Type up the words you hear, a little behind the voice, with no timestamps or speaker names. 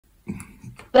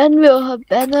When will her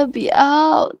banner be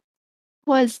out?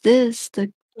 What is this?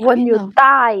 The When Queen you of...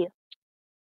 die.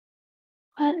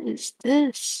 What is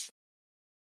this?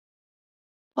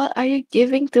 What are you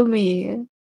giving to me?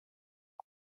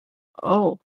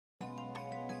 Oh.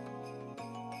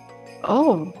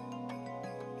 Oh.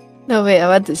 No, wait, I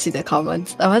want to see the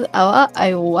comments. I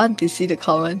want to see the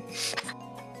comments.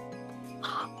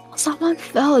 Someone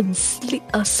fell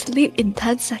asleep in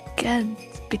 10 seconds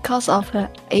because of her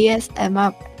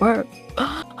ASMR burp.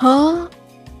 Huh?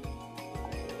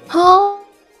 Huh?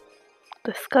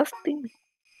 Disgusting.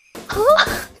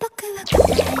 Huh?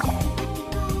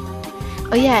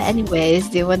 Oh yeah, anyways,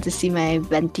 do you want to see my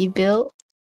venti build?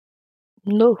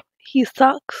 No, he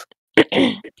sucks.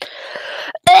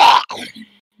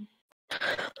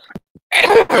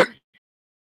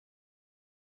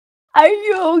 Are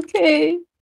you okay?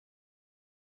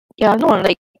 Yeah, no one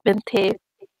like Vente.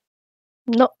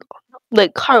 No,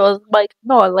 like Carlos, like,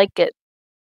 no, I like it.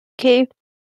 Okay?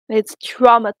 It's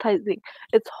traumatizing.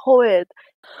 It's horrid.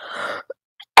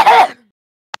 But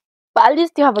at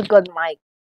least you have a good mic.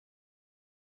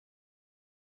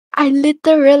 I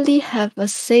literally have the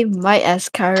same mic as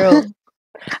Carol.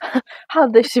 How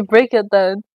did she break it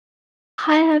then?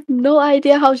 I have no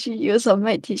idea how she used her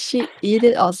mic. Did she eat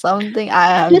it or something? I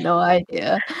have no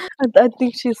idea. I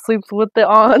think she sleeps with it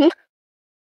on.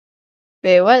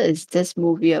 Wait, what is this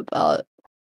movie about?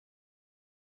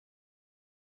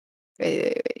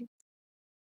 Wait.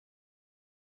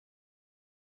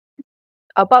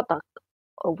 About the...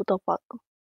 Oh, what the fuck?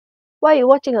 Why are you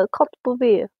watching a cult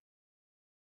movie?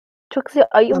 Trixie,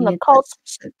 are you in a cult?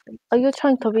 Are you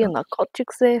trying to be in a cult,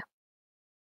 Trixie?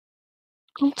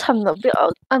 I'm trying to be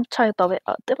out.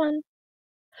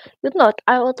 You know,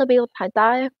 I want to be on high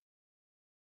dive.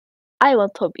 I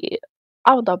want to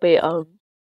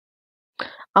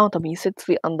be 6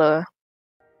 feet under.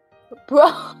 Bro,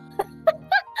 5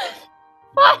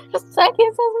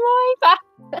 seconds is moving fast.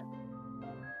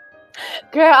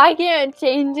 Girl, I can't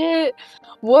change it.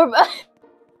 More.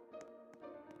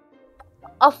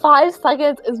 5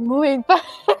 seconds is moving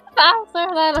faster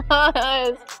than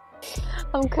us.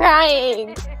 I'm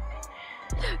crying.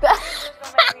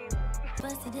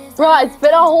 Bro, it's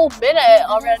been a whole minute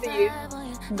already.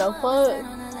 No fuck.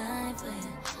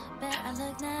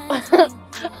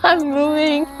 I'm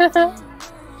moving.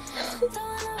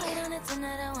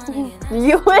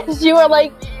 You wish you were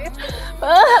like me.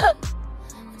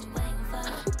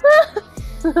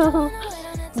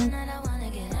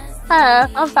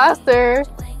 I'm faster.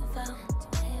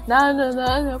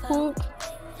 No, poop.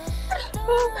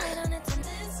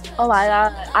 Oh my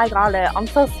god, I got it. I'm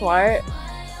so smart.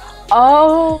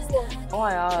 Oh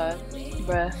my god,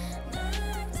 bruh.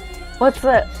 What's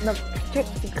it? No,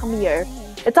 Trixie, come here.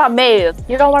 It's a maze.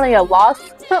 You don't want to get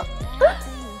lost.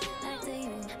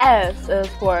 S is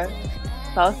for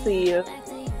Celsius.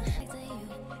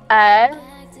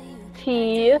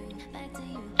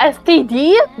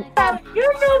 STD? You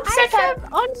noob second.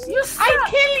 I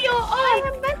kill you all.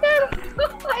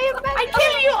 I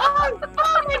kill you all.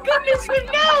 Oh my goodness, you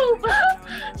noob.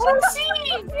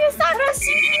 Racine.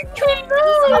 Racine, you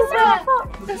noob.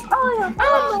 Oh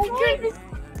my goodness.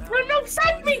 You noob,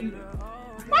 save me.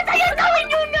 What are you doing,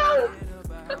 you noob?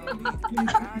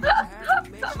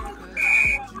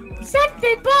 Set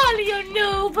the ball, you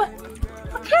noob.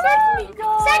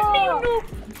 Set me, you noob.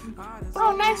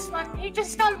 Oh, nice one. You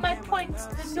just stole my points,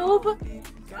 the noob.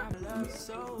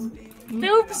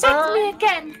 Noob, set me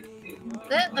again.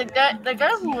 The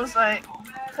guy who was like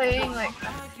playing like.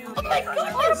 Oh my god!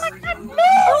 Noob!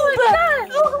 What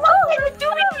are you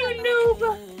doing, you noob?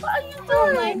 What are you doing? Oh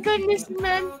my goodness,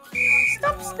 man!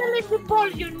 Stop stealing the ball,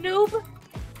 you noob!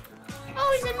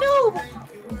 Oh, he's a noob!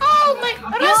 Oh my!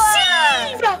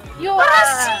 Receive! Receive!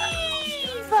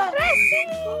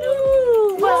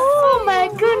 Noob! Oh my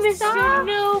goodness, you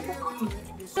noob!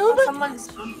 Noob? Someone's.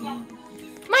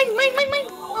 Mine!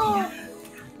 Oh.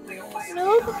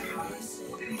 Noob?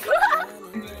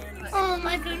 Oh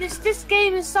my goodness, this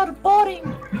game is so boring.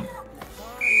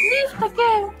 Leave the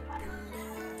game.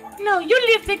 No, you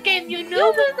leave the game, you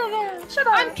noob. Leave the game. Shut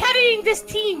up. I'm carrying this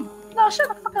team. No, shut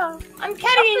the fuck up. I'm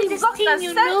carrying this team,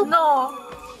 you noob. No.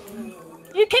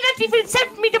 You cannot even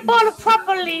set me the ball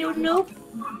properly, you noob.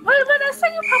 When I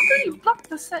set you properly, you blocked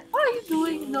the set. What are you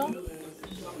doing, no?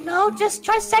 No, just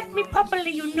try set me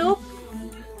properly, you noob.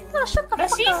 No, shut the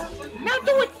fuck up. Now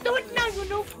do it now, you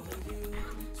noob.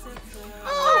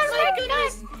 Oh my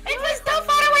goodness! It was so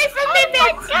far away from me,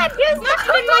 man! Not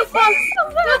even my fault!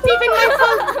 Not even my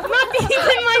fault! Not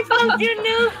even my fault, you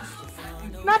noob!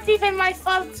 Not even my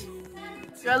fault!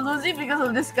 You're losing because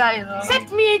of this guy, you know.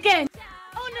 Set me again!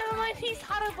 Oh, never mind, he's is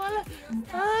horrible.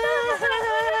 Why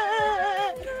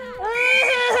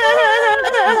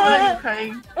are you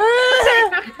crying?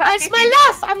 It's my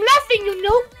laugh. I'm laughing, you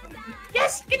know.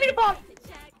 Yes, give me the ball.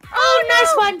 Oh,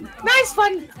 nice one. Nice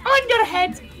one. On your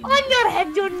head. On your head,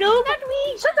 you know. Not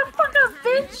me. Shut the fuck up,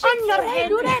 bitch. On your head.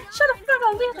 Do that. Shut the fuck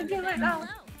up. We have to get right now.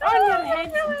 On your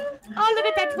head. Oh, look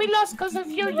at that. We lost because of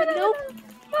you, you know.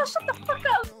 No, shut the fuck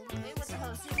up.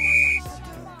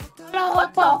 Allahu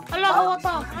Akbar. Allahu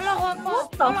Akbar. Allahu Akbar.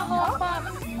 Allahu Akbar.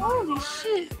 Holy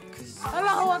shit.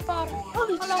 Allahu Akbar.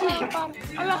 Holy Allahu shit. Akbar.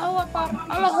 Allahu Akbar.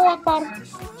 Allahu Akbar.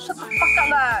 Shut the fuck up,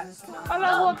 lad.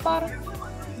 Allahu Akbar.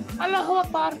 Allahu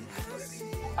Akbar.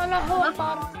 Allahu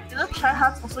Akbar. You know, try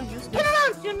hard also use Turn this.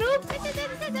 around, you noob.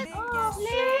 Oh,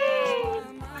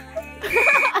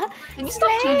 can you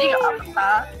stop changing your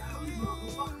avatar?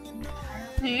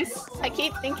 Please? I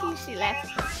keep thinking she left.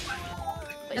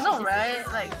 You know, right?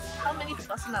 Like, how many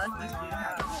personalities do you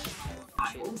have?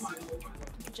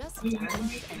 Just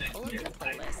download and pull up the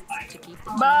playlist to keep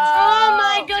the Oh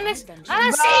my goodness.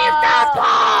 I saved the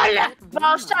ball.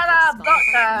 Bro, shut up,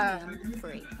 doctor.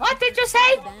 free. What did you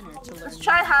say? Banner to learn. Let's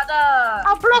try harder.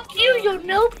 I'll block you, you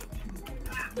noob.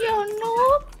 You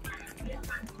noob.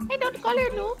 Hey, don't call her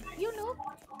noob. You noob.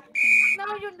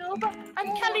 No, you noob.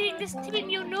 I'm carrying this team,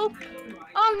 you noob.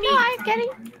 On me. No, I'm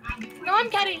carrying. No, I'm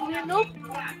carrying you, noob.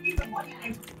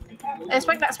 Hey,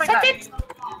 spike that, spike Set that. it.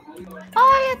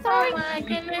 Oh, you're throwing. Oh my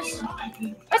goodness.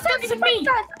 It's not even me.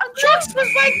 Chucks was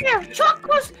right there. Chucks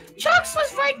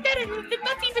was right there and did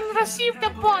not even receive the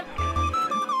ball.